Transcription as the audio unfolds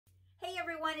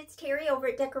everyone, it's Terry over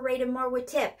at Decorating More with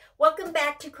Tip. Welcome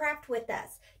back to Craft With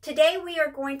Us. Today we are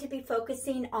going to be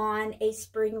focusing on a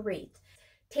spring wreath.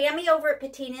 Tammy over at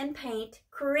Patina and Paint,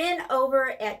 Corinne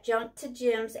over at Junk to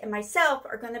Gems, and myself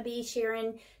are going to be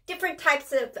sharing different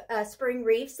types of spring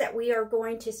wreaths that we are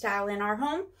going to style in our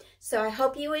home. So I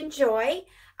hope you enjoy.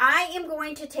 I am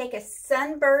going to take a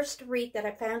sunburst wreath that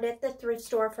I found at the thrift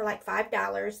store for like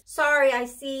 $5. Sorry, I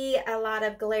see a lot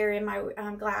of glare in my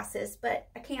glasses, but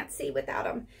I can't see without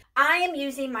them. I am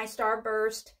using my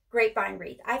starburst grapevine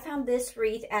wreath. I found this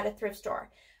wreath at a thrift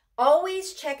store.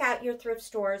 Always check out your thrift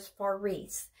stores for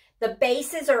wreaths. The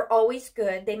bases are always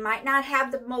good. They might not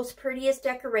have the most prettiest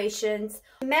decorations.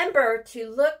 Remember to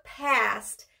look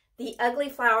past the ugly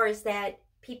flowers that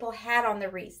people had on the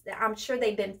wreaths. I'm sure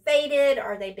they've been faded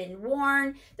or they've been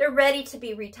worn. They're ready to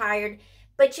be retired,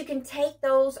 but you can take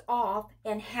those off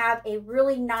and have a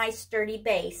really nice sturdy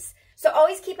base. So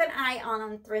always keep an eye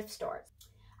on thrift stores.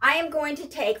 I am going to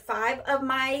take 5 of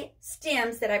my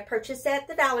stems that I purchased at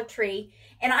the Dollar Tree,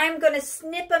 and I'm going to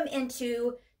snip them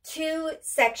into 2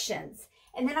 sections.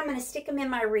 And then I'm going to stick them in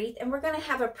my wreath, and we're going to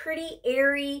have a pretty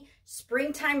airy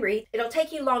springtime wreath. It'll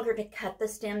take you longer to cut the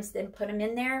stems than put them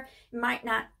in there. It might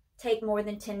not take more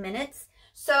than 10 minutes.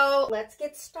 So let's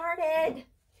get started.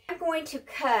 I'm going to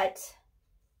cut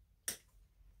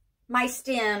my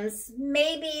stems,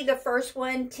 maybe the first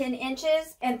one 10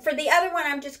 inches. And for the other one,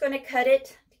 I'm just going to cut it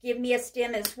to give me a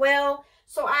stem as well.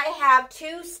 So I have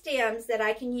 2 stems that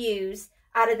I can use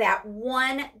out of that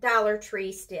one Dollar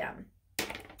Tree stem.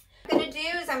 What I'm going to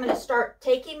do is I'm going to start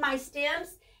taking my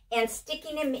stems and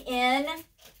sticking them in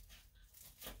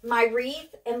my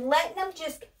wreath and letting them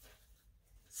just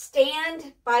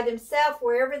stand by themselves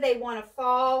wherever they want to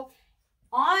fall.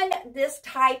 On this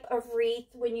type of wreath,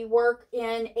 when you work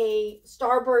in a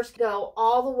starburst, go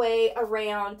all the way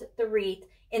around the wreath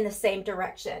in the same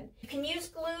direction. You can use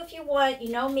glue if you want.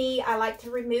 You know me, I like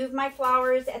to remove my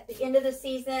flowers at the end of the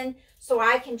season so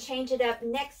I can change it up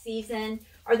next season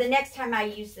or the next time I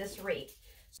use this wreath.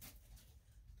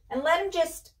 And let them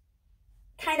just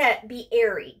kind of be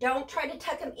airy. Don't try to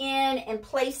tuck them in and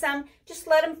place them. Just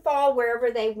let them fall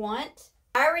wherever they want.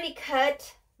 I already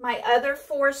cut my other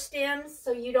 4 stems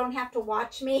so you don't have to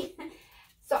watch me.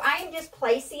 So I am just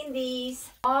placing these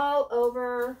all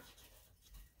over,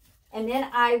 and then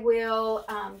I will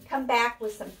come back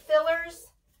with some fillers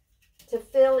to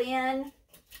fill in,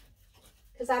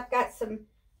 because I've got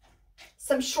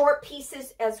some short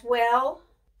pieces as well.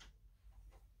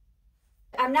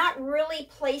 I'm not really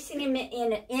placing them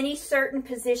in any certain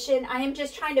position. I am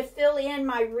just trying to fill in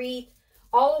my wreath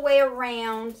all the way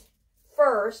around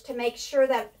first to make sure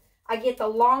that I get the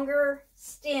longer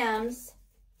stems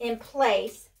in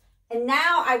place. And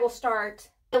now I will start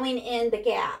filling in the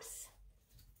gaps.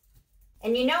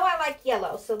 And you know I like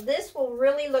yellow, so this will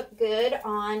really look good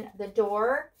on the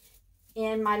door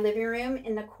in my living room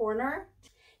in the corner.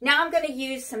 Now I'm going to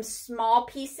use some small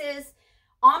pieces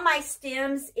on my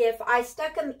stems. If I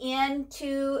stuck them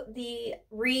into the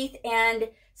wreath and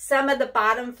some of the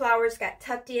bottom flowers got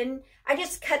tucked in, I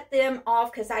just cut them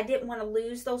off because I didn't want to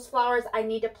lose those flowers. I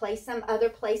need to place them other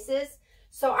places.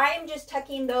 So I am just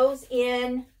tucking those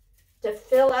in to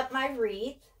fill up my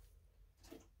wreath.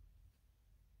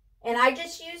 And I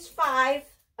just used 5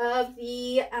 of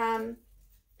the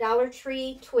Dollar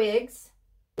Tree twigs.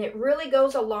 It really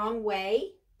goes a long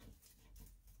way.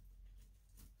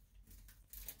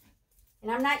 And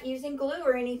I'm not using glue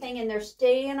or anything, and they're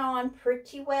staying on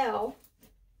pretty well.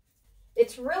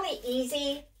 It's really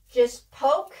easy. Just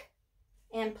poke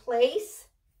and place,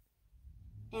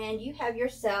 and you have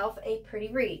yourself a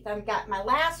pretty wreath. I've got my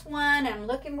last one. I'm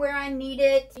looking where I need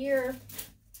it here.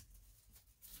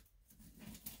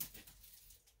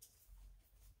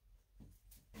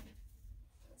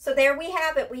 So there we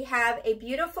have it. We have a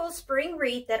beautiful spring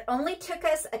wreath that only took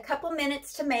us a couple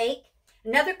minutes to make.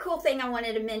 Another cool thing I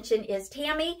wanted to mention is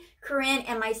Tammy, Corinne,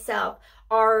 and myself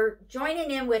are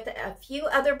joining in with a few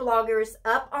other bloggers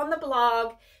up on the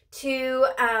blog to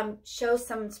show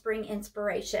some spring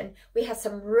inspiration. We have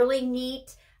some really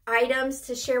neat items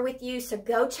to share with you, so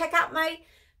go check out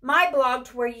my blog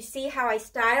to where you see how I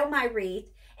style my wreath.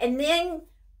 And then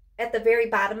at the very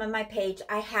bottom of my page,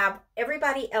 I have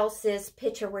everybody else's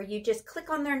picture where you just click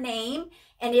on their name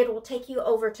and it will take you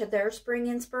over to their spring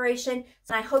inspiration.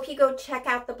 So I hope you go check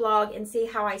out the blog and see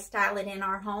how I style it in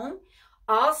our home.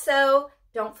 Also,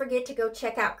 don't forget to go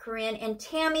check out Corinne and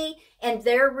Tammy and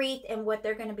their wreath and what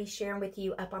they're going to be sharing with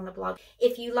you up on the blog.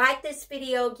 If you like this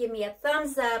video, give me a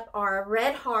thumbs up or a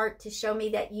red heart to show me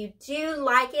that you do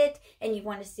like it and you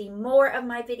want to see more of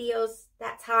my videos.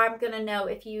 That's how I'm going to know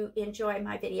if you enjoy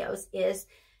my videos, is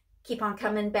keep on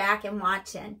coming back and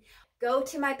watching. Go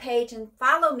to my page and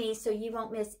follow me so you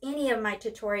won't miss any of my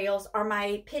tutorials or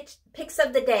my picks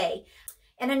of the day.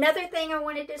 And another thing I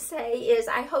wanted to say is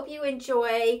I hope you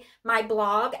enjoy my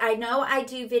blog. I know I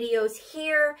do videos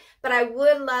here, but I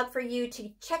would love for you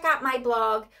to check out my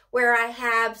blog where I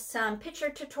have some picture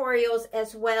tutorials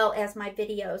as well as my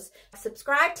videos.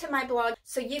 Subscribe to my blog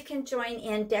so you can join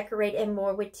in Decorate and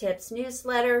More with Tips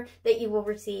newsletter that you will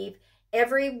receive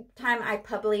every time I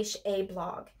publish a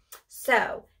blog.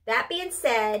 So, that being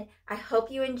said, I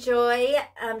hope you enjoy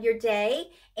your day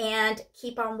and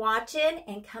keep on watching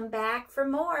and come back for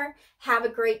more. Have a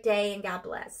great day and God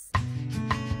bless.